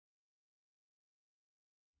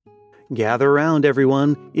Gather around,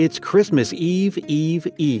 everyone. It's Christmas Eve, Eve,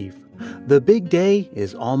 Eve. The big day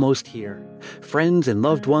is almost here. Friends and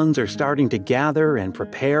loved ones are starting to gather and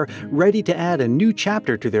prepare, ready to add a new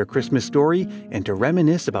chapter to their Christmas story and to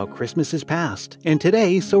reminisce about Christmases past. And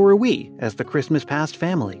today, so are we, as the Christmas Past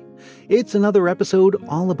family. It's another episode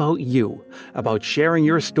all about you, about sharing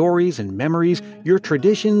your stories and memories, your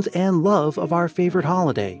traditions and love of our favorite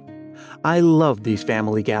holiday. I love these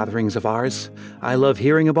family gatherings of ours. I love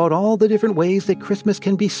hearing about all the different ways that Christmas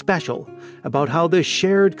can be special, about how this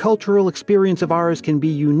shared cultural experience of ours can be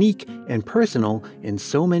unique and personal in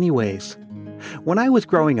so many ways. When I was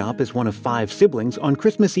growing up as one of 5 siblings, on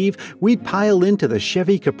Christmas Eve, we'd pile into the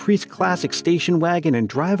Chevy Caprice Classic station wagon and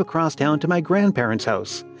drive across town to my grandparents'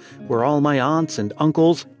 house, where all my aunts and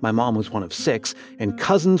uncles, my mom was one of 6, and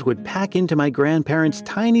cousins would pack into my grandparents'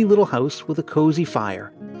 tiny little house with a cozy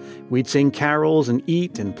fire. We'd sing carols and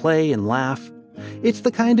eat and play and laugh. It's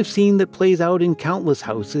the kind of scene that plays out in countless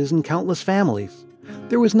houses and countless families.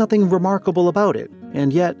 There was nothing remarkable about it,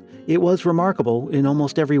 and yet it was remarkable in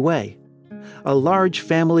almost every way. A large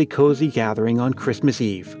family cozy gathering on Christmas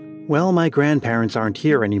Eve. Well, my grandparents aren't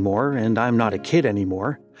here anymore, and I'm not a kid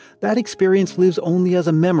anymore. That experience lives only as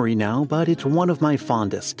a memory now, but it's one of my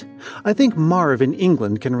fondest. I think Marv in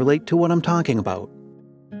England can relate to what I'm talking about.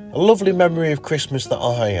 A lovely memory of Christmas that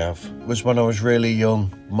I have was when I was really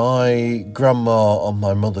young. My grandma on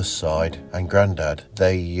my mother's side and granddad,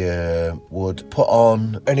 they would put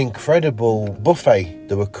on an incredible buffet.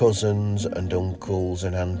 There were cousins and uncles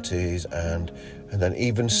and aunties and then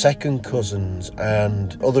even second cousins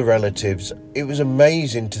and other relatives. It was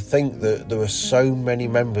amazing to think that there were so many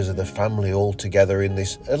members of the family all together in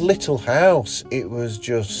this little house. It was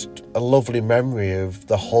just a lovely memory of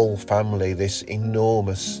the whole family, this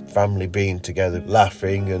enormous family being together,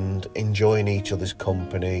 laughing and enjoying each other's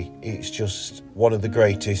company. It's just one of the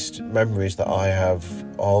greatest memories that I have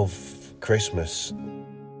of Christmas.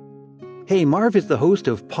 Hey, Marv is the host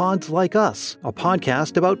of Pods Like Us, a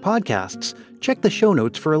podcast about podcasts. Check the show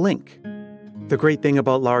notes for a link. The great thing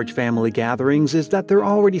about large family gatherings is that they're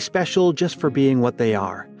already special just for being what they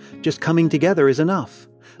are. Just coming together is enough.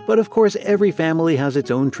 But of course, every family has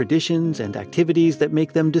its own traditions and activities that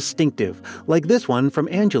make them distinctive, like this one from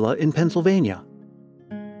Angela in Pennsylvania.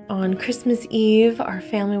 On Christmas Eve, our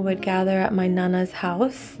family would gather at my Nana's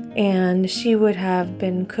house, and she would have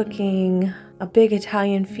been cooking a big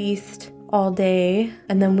Italian feast all day,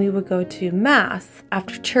 and then we would go to Mass.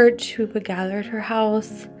 After church, we would gather at her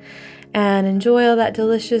house and enjoy all that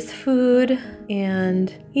delicious food.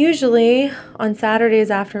 And usually on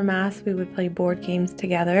Saturdays after Mass, we would play board games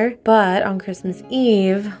together. But on Christmas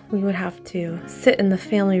Eve, we would have to sit in the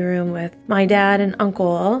family room with my dad and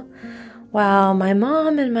uncle while my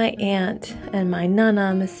mom and my aunt and my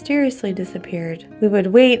Nana mysteriously disappeared. We would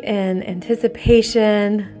wait in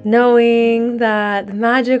anticipation, knowing that the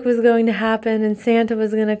magic was going to happen and Santa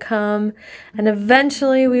was going to come, and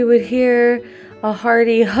eventually we would hear a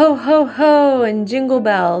hearty ho ho ho and jingle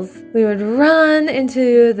bells. We would run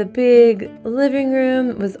into the big living room.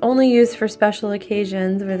 It was only used for special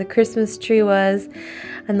occasions, where the Christmas tree was,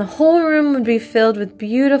 and the whole room would be filled with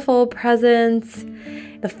beautiful presents.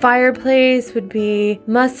 The fireplace would be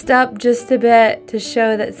mussed up just a bit to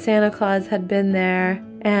show that Santa Claus had been there.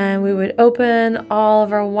 And we would open all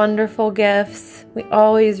of our wonderful gifts. We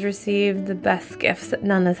always received the best gifts at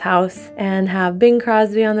Nana's house, and have Bing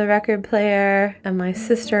Crosby on the record player. And my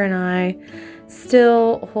sister and I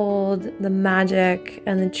still hold the magic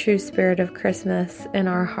and the true spirit of Christmas in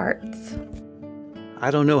our hearts.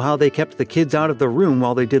 I don't know how they kept the kids out of the room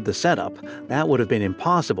while they did the setup. That would have been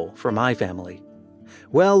impossible for my family.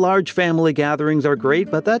 Well, large family gatherings are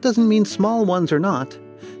great, but that doesn't mean small ones are not.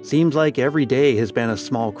 Seems like every day has been a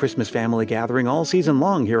small Christmas family gathering all season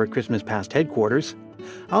long here at Christmas Past headquarters.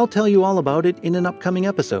 I'll tell you all about it in an upcoming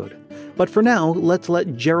episode. But for now, let's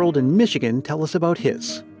let Gerald in Michigan tell us about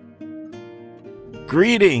his.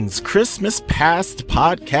 Greetings, Christmas Past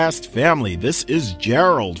podcast family. This is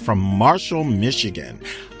Gerald from Marshall, Michigan.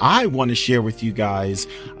 I want to share with you guys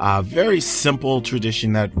a very simple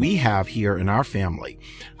tradition that we have here in our family.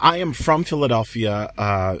 I am from Philadelphia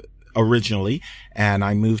originally, and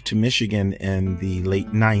I moved to Michigan in the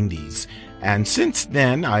late 90s. And since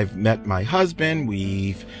then, I've met my husband,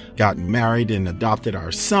 we've gotten married and adopted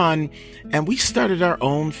our son, and we started our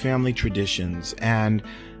own family traditions. And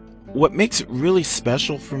what makes it really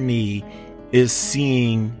special for me is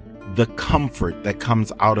seeing the comfort that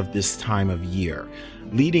comes out of this time of year.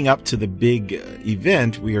 Leading up to the big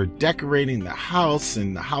event, we are decorating the house,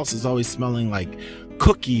 and the house is always smelling like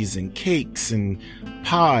cookies and cakes and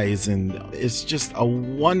pies, and it's just a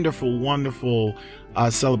wonderful, wonderful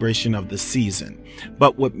celebration of the season.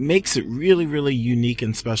 But what makes it really, really unique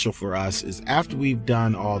and special for us is after we've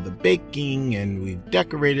done all the baking and we've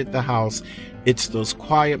decorated the house, it's those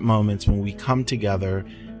quiet moments when we come together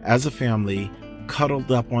as a family,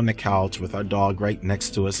 cuddled up on the couch with our dog right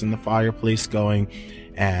next to us and the fireplace going.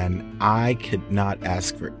 And I could not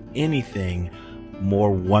ask for anything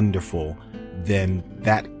more wonderful than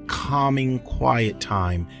that calming, quiet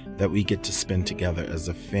time that we get to spend together as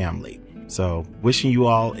a family. So wishing you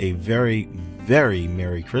all a very, very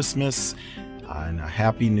Merry Christmas and a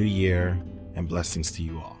Happy New Year, and blessings to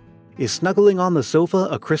you all. Is snuggling on the sofa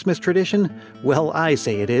a Christmas tradition? Well, I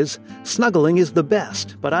say it is. Snuggling is the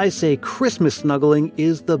best, but I say Christmas snuggling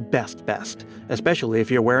is the best, especially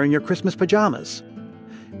if you're wearing your Christmas pajamas.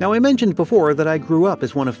 Now, I mentioned before that I grew up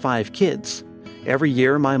as one of 5 kids. Every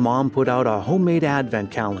year, my mom put out a homemade advent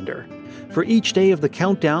calendar. For each day of the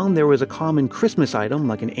countdown, there was a common Christmas item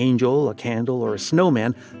like an angel, a candle, or a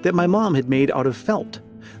snowman that my mom had made out of felt.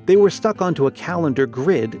 They were stuck onto a calendar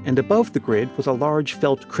grid, and above the grid was a large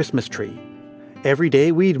felt Christmas tree. Every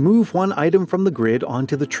day, we'd move one item from the grid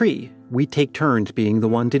onto the tree. We'd take turns being the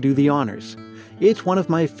one to do the honors. It's one of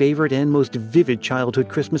my favorite and most vivid childhood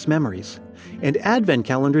Christmas memories. And advent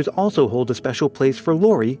calendars also hold a special place for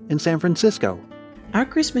Lori in San Francisco. Our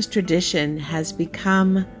Christmas tradition has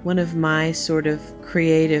become one of my sort of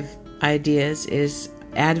creative ideas is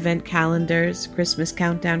Advent calendars, Christmas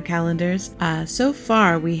countdown calendars. So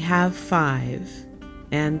far we have 5,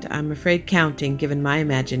 and I'm afraid counting given my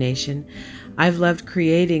imagination. I've loved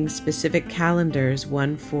creating specific calendars,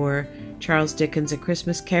 one for Charles Dickens' A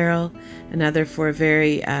Christmas Carol, another for a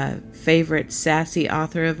very favorite sassy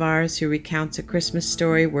author of ours who recounts a Christmas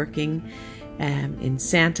story working in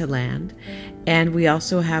Santaland. And we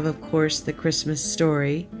also have, of course, the Christmas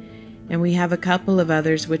story. And we have a couple of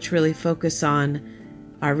others which really focus on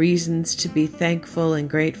our reasons to be thankful and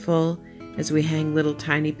grateful as we hang little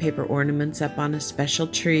tiny paper ornaments up on a special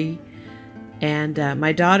tree. And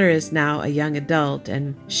my daughter is now a young adult,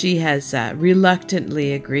 and she has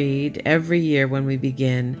reluctantly agreed every year when we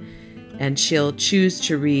begin, and she'll choose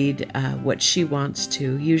to read what she wants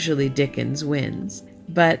to. Usually Dickens wins.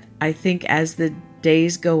 But I think as the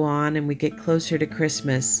days go on and we get closer to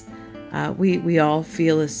Christmas, we all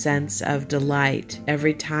feel a sense of delight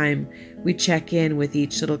every time we check in with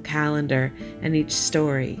each little calendar and each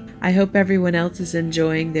story. I hope everyone else is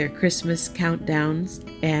enjoying their Christmas countdowns,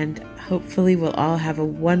 and hopefully we'll all have a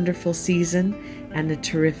wonderful season and a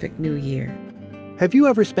terrific new year. Have you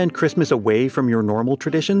ever spent Christmas away from your normal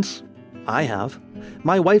traditions? I have.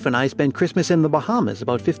 My wife and I spent Christmas in the Bahamas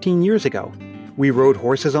about 15 years ago. We rode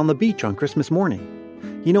horses on the beach on Christmas morning.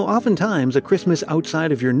 You know, oftentimes a Christmas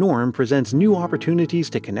outside of your norm presents new opportunities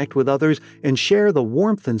to connect with others and share the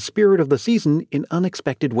warmth and spirit of the season in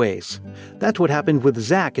unexpected ways. That's what happened with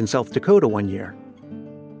Zach in South Dakota one year.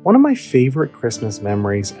 One of my favorite Christmas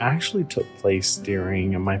memories actually took place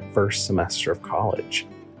during my first semester of college.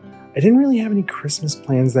 I didn't really have any Christmas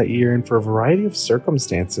plans that year, and for a variety of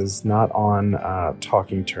circumstances, not on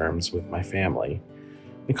talking terms with my family.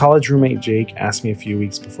 My college roommate Jake asked me a few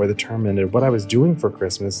weeks before the term ended what I was doing for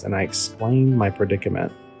Christmas, and I explained my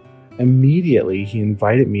predicament. Immediately, he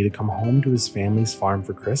invited me to come home to his family's farm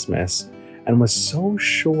for Christmas, and was so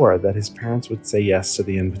sure that his parents would say yes to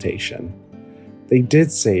the invitation. They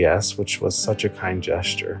did say yes, which was such a kind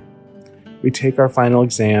gesture. We take our final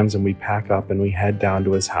exams and we pack up and we head down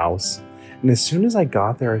to his house. And as soon as I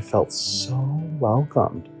got there, I felt so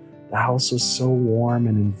welcomed. The house was so warm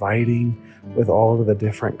and inviting with all of the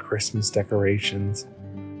different Christmas decorations.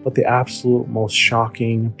 But the absolute most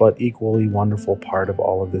shocking but equally wonderful part of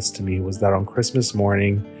all of this to me was that on Christmas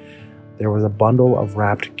morning, there was a bundle of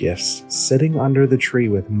wrapped gifts sitting under the tree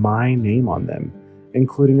with my name on them,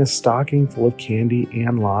 including a stocking full of candy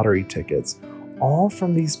and lottery tickets, all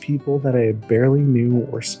from these people that I barely knew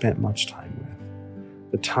or spent much time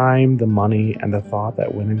with. The time, the money, and the thought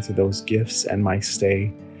that went into those gifts and my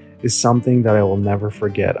stay is something that I will never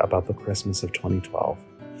forget about the Christmas of 2012.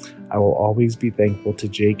 I will always be thankful to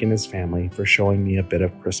Jake and his family for showing me a bit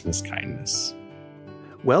of Christmas kindness.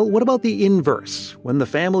 Well, what about the inverse? When the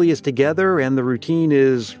family is together and the routine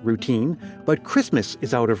is routine, but Christmas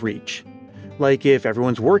is out of reach. Like if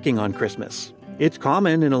everyone's working on Christmas. It's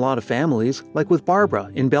common in a lot of families, like with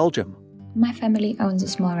Barbara in Belgium. My family owns a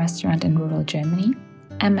small restaurant in rural Germany,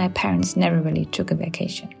 and my parents never really took a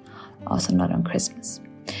vacation, also not on Christmas.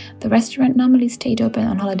 The restaurant normally stayed open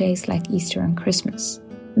on holidays like Easter and Christmas.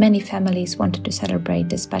 Many families wanted to celebrate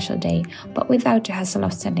this special day, but without the hassle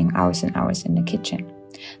of spending hours and hours in the kitchen.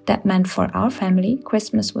 That meant for our family,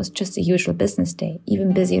 Christmas was just a usual business day,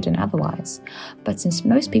 even busier than otherwise. But since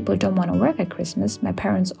most people don't want to work at Christmas, my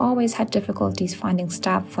parents always had difficulties finding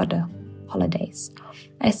staff for the holidays.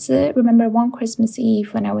 I still remember one Christmas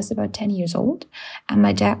Eve when I was about 10 years old, and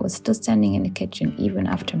my dad was still standing in the kitchen even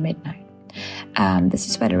after midnight. This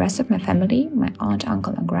is where the rest of my family, my aunt,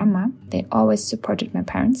 uncle, and grandma, they always supported my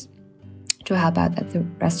parents to help out at the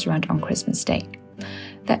restaurant on Christmas Day.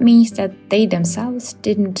 That means that they themselves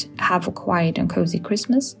didn't have a quiet and cozy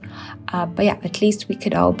Christmas, but at least we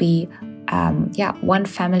could all be one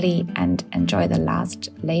family and enjoy the last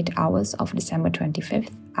late hours of December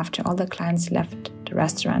 25th after all the clients left the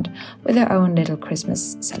restaurant with their own little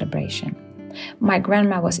Christmas celebration. My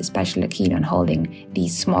grandma was especially keen on holding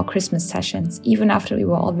these small Christmas sessions, even after we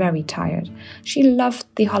were all very tired. She loved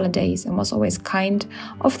the holidays and was always kind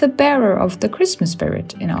of the bearer of the Christmas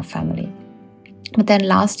spirit in our family. But then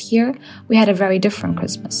last year, we had a very different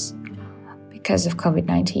Christmas because of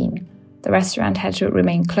COVID-19. The restaurant had to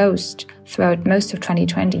remain closed throughout most of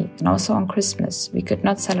 2020, and also on Christmas, we could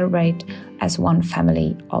not celebrate as one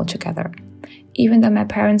family altogether. Even though my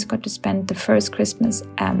parents got to spend the first Christmas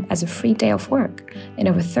as a free day of work in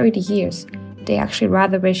over 30 years, they actually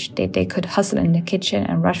rather wished that they could hustle in the kitchen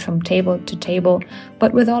and rush from table to table,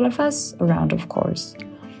 but with all of us around, of course.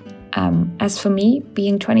 As for me,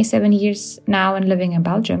 being 27 years now and living in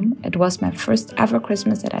Belgium, it was my first ever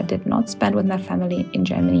Christmas that I did not spend with my family in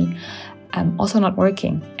Germany, also not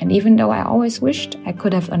working. And even though I always wished I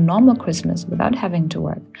could have a normal Christmas without having to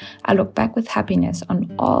work, I look back with happiness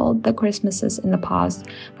on all the Christmases in the past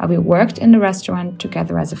where we worked in the restaurant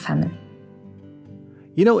together as a family.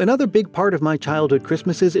 You know, another big part of my childhood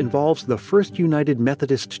Christmases involves the First United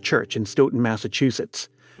Methodist Church in Stoughton, Massachusetts.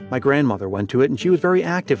 My grandmother went to it and she was very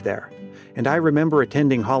active there. And I remember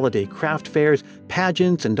attending holiday craft fairs,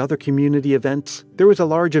 pageants, and other community events. There was a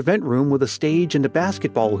large event room with a stage and a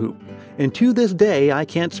basketball hoop. And to this day, I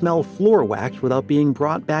can't smell floor wax without being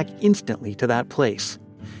brought back instantly to that place.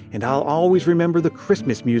 And I'll always remember the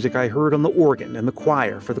Christmas music I heard on the organ and the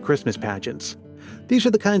choir for the Christmas pageants. These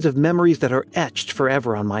are the kinds of memories that are etched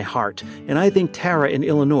forever on my heart, and I think Tara in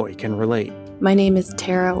Illinois can relate. My name is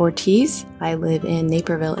Tara Ortiz. I live in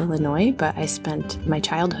Naperville, Illinois, but I spent my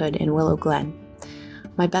childhood in Willow Glen.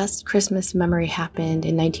 My best Christmas memory happened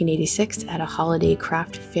in 1986 at a holiday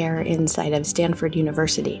craft fair inside of Stanford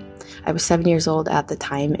University. I was 7 years old at the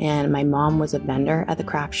time, and my mom was a vendor at the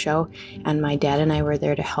craft show, and my dad and I were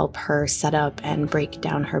there to help her set up and break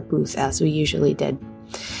down her booth as we usually did.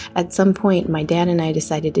 At some point, my dad and I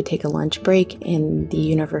decided to take a lunch break in the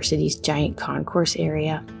university's giant concourse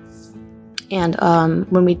area. And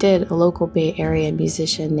when we did, a local Bay Area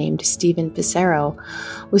musician named Steven Pissarro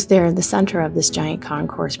was there in the center of this giant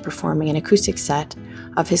concourse performing an acoustic set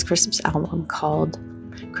of his Christmas album called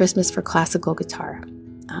Christmas for Classical Guitar.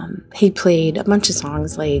 He played a bunch of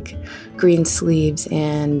songs like Green Sleeves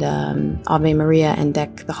and Ave Maria and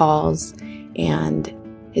Deck the Halls, and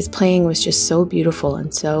his playing was just so beautiful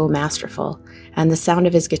and so masterful, and the sound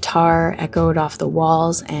of his guitar echoed off the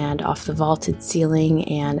walls and off the vaulted ceiling,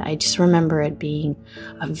 and I just remember it being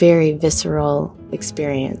a very visceral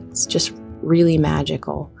experience, just really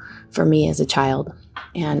magical for me as a child.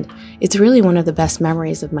 And it's really one of the best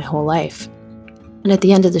memories of my whole life. And at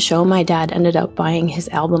the end of the show, my dad ended up buying his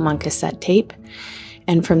album on cassette tape.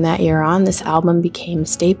 And from that year on, this album became a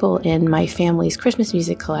staple in my family's Christmas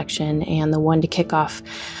music collection and the one to kick off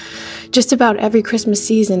just about every Christmas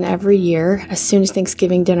season every year as soon as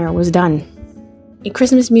Thanksgiving dinner was done.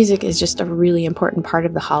 Christmas music is just a really important part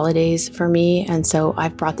of the holidays for me, and so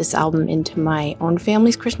I've brought this album into my own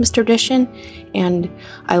family's Christmas tradition, and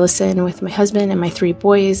I listen with my husband and my 3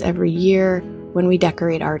 boys every year when we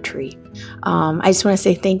decorate our tree. I just want to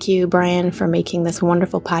say thank you, Brian, for making this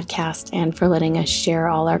wonderful podcast and for letting us share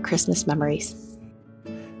all our Christmas memories.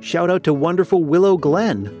 Shout out to wonderful Willow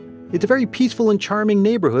Glen. It's a very peaceful and charming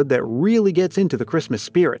neighborhood that really gets into the Christmas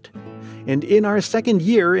spirit. And in our second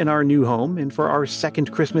year in our new home, and for our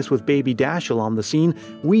second Christmas with baby Dashiell on the scene,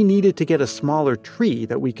 we needed to get a smaller tree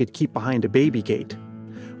that we could keep behind a baby gate.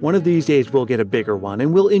 One of these days we'll get a bigger one,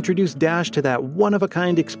 and we'll introduce Dash to that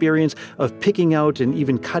one-of-a-kind experience of picking out and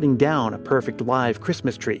even cutting down a perfect live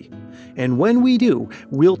Christmas tree. And when we do,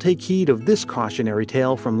 we'll take heed of this cautionary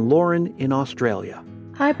tale from Lauren in Australia.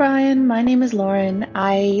 Hi Brian, my name is Lauren.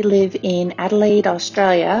 I live in Adelaide,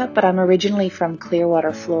 Australia, but I'm originally from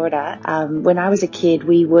Clearwater, Florida. When I was a kid,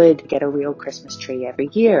 we would get a real Christmas tree every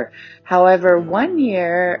year. However, one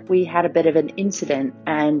year we had a bit of an incident,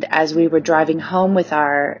 and as we were driving home with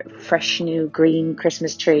our fresh new green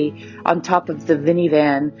Christmas tree on top of the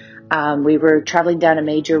minivan, We were traveling down a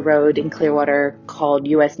major road in Clearwater called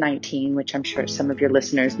US 19, which I'm sure some of your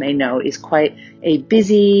listeners may know is quite a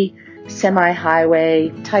busy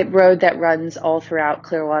semi-highway type road that runs all throughout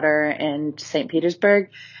Clearwater and St. Petersburg.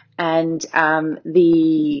 And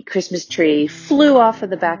the Christmas tree flew off of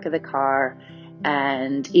the back of the car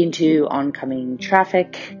and into oncoming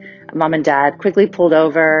traffic. Mom and Dad quickly pulled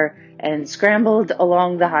over and scrambled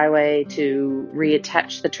along the highway to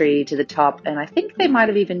reattach the tree to the top. And I think they might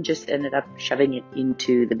have even just ended up shoving it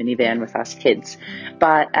into the minivan with us kids.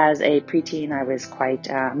 But as a preteen, I was quite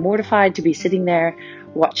mortified to be sitting there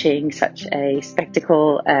watching such a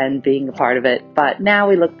spectacle and being a part of it. But now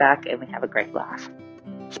we look back and we have a great laugh.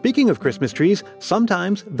 Speaking of Christmas trees,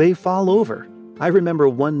 sometimes they fall over. I remember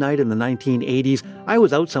one night in the 1980s, I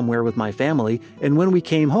was out somewhere with my family, and when we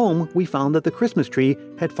came home, we found that the Christmas tree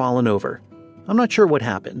had fallen over. I'm not sure what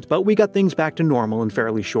happened, but we got things back to normal in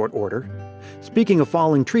fairly short order. Speaking of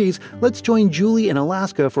falling trees, let's join Julie in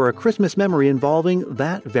Alaska for a Christmas memory involving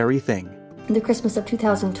that very thing. The Christmas of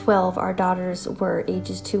 2012, our daughters were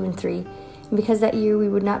ages 2 and 3, and because that year we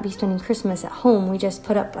would not be spending Christmas at home, we just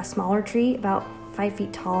put up a smaller tree, about 5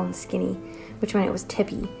 feet tall and skinny, which meant it was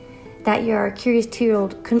tippy. That year, our curious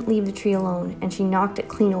 2-year-old couldn't leave the tree alone, and she knocked it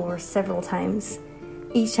clean over several times.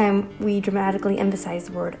 Each time, we dramatically emphasized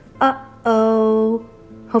the word, uh-oh,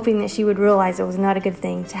 hoping that she would realize it was not a good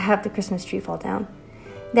thing to have the Christmas tree fall down.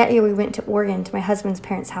 That year, we went to Oregon to my husband's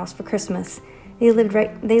parents' house for Christmas. They live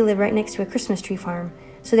right next to a Christmas tree farm,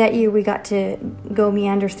 so that year we got to go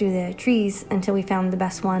meander through the trees until we found the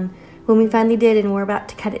best one. When we finally did and were about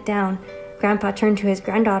to cut it down, Grandpa turned to his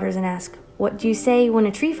granddaughters and asked, "What do you say when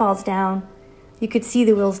a tree falls down?" You could see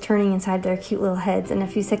the wheels turning inside their cute little heads, and a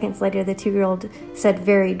few seconds later the 2-year-old said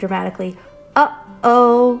very dramatically,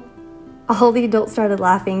 "Uh-oh." All the adults started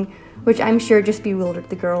laughing, which I'm sure just bewildered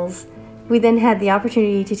the girls. We then had the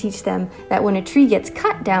opportunity to teach them that when a tree gets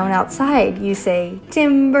cut down outside, you say,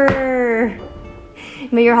 "Timber."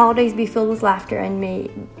 May your holidays be filled with laughter, and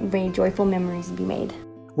may joyful memories be made.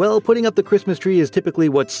 Well, putting up the Christmas tree is typically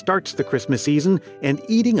what starts the Christmas season, and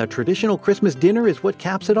eating a traditional Christmas dinner is what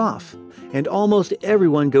caps it off. And almost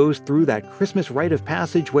everyone goes through that Christmas rite of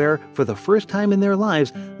passage where, for the first time in their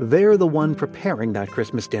lives, they're the one preparing that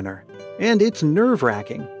Christmas dinner. And it's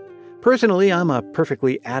nerve-wracking. Personally, I'm a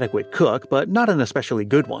perfectly adequate cook, but not an especially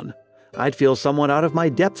good one. I'd feel somewhat out of my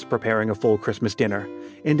depths preparing a full Christmas dinner.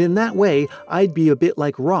 And in that way, I'd be a bit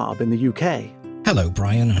like Rob in the UK. Hello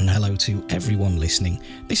Brian, and hello to everyone listening.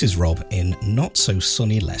 This is Rob in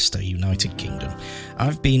not-so-sunny Leicester, United Kingdom.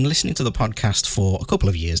 I've been listening to the podcast for a couple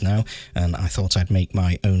of years now, and I thought I'd make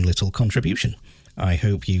my own little contribution. I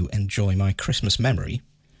hope you enjoy my Christmas memory,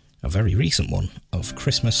 a very recent one, of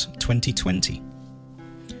Christmas 2020.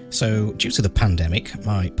 So, due to the pandemic,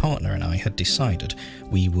 my partner and I had decided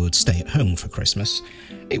we would stay at home for Christmas.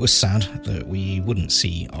 It was sad that we wouldn't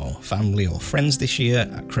see our family or friends this year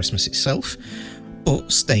at Christmas itself,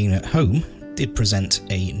 but staying at home did present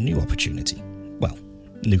a new opportunity. Well,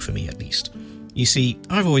 new for me at least. You see,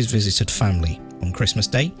 I've always visited family on Christmas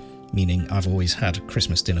Day, meaning I've always had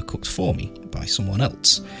Christmas dinner cooked for me by someone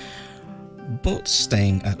else. But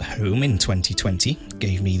staying at home in 2020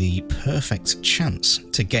 gave me the perfect chance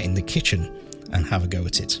to get in the kitchen and have a go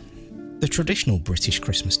at it. The traditional British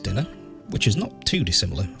Christmas dinner, which is not too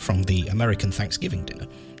dissimilar from the American Thanksgiving dinner,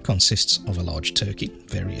 consists of a large turkey,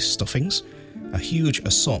 various stuffings, a huge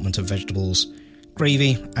assortment of vegetables,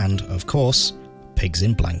 gravy, and, of course, pigs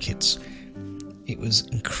in blankets. It was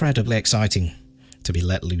incredibly exciting to be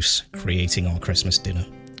let loose creating our Christmas dinner.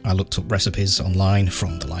 I looked up recipes online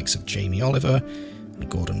from the likes of Jamie Oliver and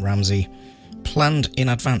Gordon Ramsay, planned in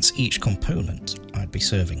advance each component I'd be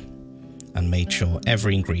serving, and made sure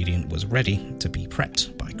every ingredient was ready to be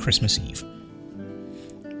prepped by Christmas Eve.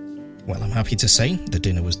 Well, I'm happy to say the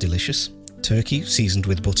dinner was delicious. Turkey seasoned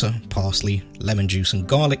with butter, parsley, lemon juice and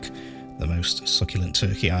garlic, the most succulent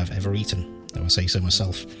turkey I've ever eaten, though I say so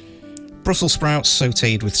myself. Brussels sprouts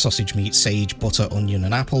sautéed with sausage meat, sage, butter, onion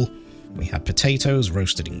and apple. We had potatoes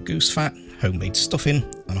roasted in goose fat, homemade stuffing,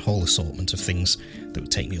 and a whole assortment of things that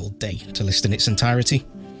would take me all day to list in its entirety.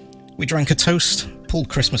 We drank a toast, pulled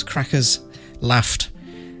Christmas crackers, laughed,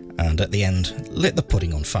 and at the end lit the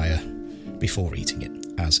pudding on fire before eating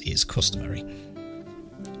it, as is customary.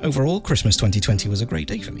 Overall, Christmas 2020 was a great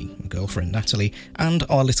day for me, my girlfriend Natalie, and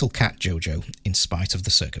our little cat Jojo, in spite of the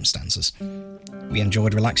circumstances. We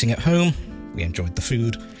enjoyed relaxing at home, we enjoyed the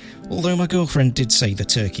food, although my girlfriend did say the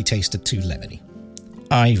turkey tasted too lemony.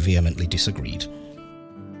 I vehemently disagreed.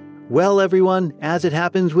 Well, everyone, as it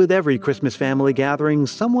happens with every Christmas family gathering,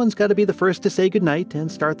 someone's got to be the first to say goodnight and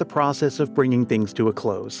start the process of bringing things to a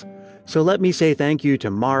close. So let me say thank you to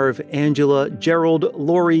Marv, Angela, Gerald,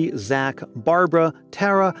 Lori, Zach, Barbara,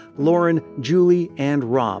 Tara, Lauren, Julie, and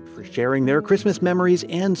Rob for sharing their Christmas memories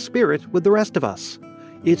and spirit with the rest of us.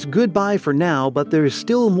 It's goodbye for now, but there's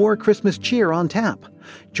still more Christmas cheer on tap.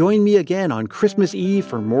 Join me again on Christmas Eve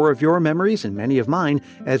for more of your memories and many of mine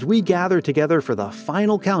as we gather together for the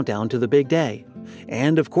final countdown to the big day.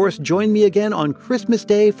 And of course, join me again on Christmas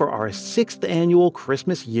Day for our 6th annual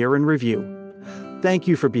Christmas Year in Review. Thank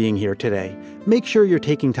you for being here today. Make sure you're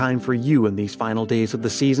taking time for you in these final days of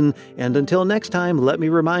the season. And until next time, let me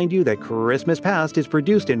remind you that Christmas Past is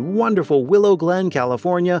produced in wonderful Willow Glen,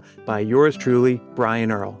 California by yours truly,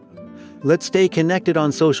 Brian Earl. Let's stay connected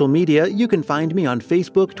on social media. You can find me on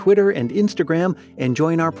Facebook, Twitter, and Instagram, and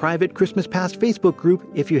join our private Christmas Past Facebook group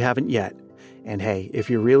if you haven't yet. And hey, if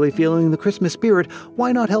you're really feeling the Christmas spirit,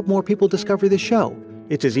 why not help more people discover this show?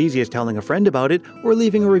 It's as easy as telling a friend about it or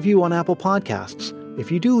leaving a review on Apple Podcasts.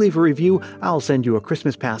 If you do leave a review, I'll send you a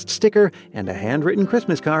Christmas Past sticker, and a handwritten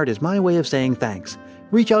Christmas card is my way of saying thanks.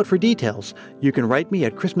 Reach out for details. You can write me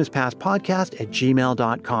at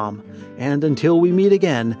christmaspastpodcast@gmail.com. And until we meet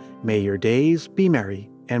again, may your days be merry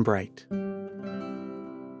and bright.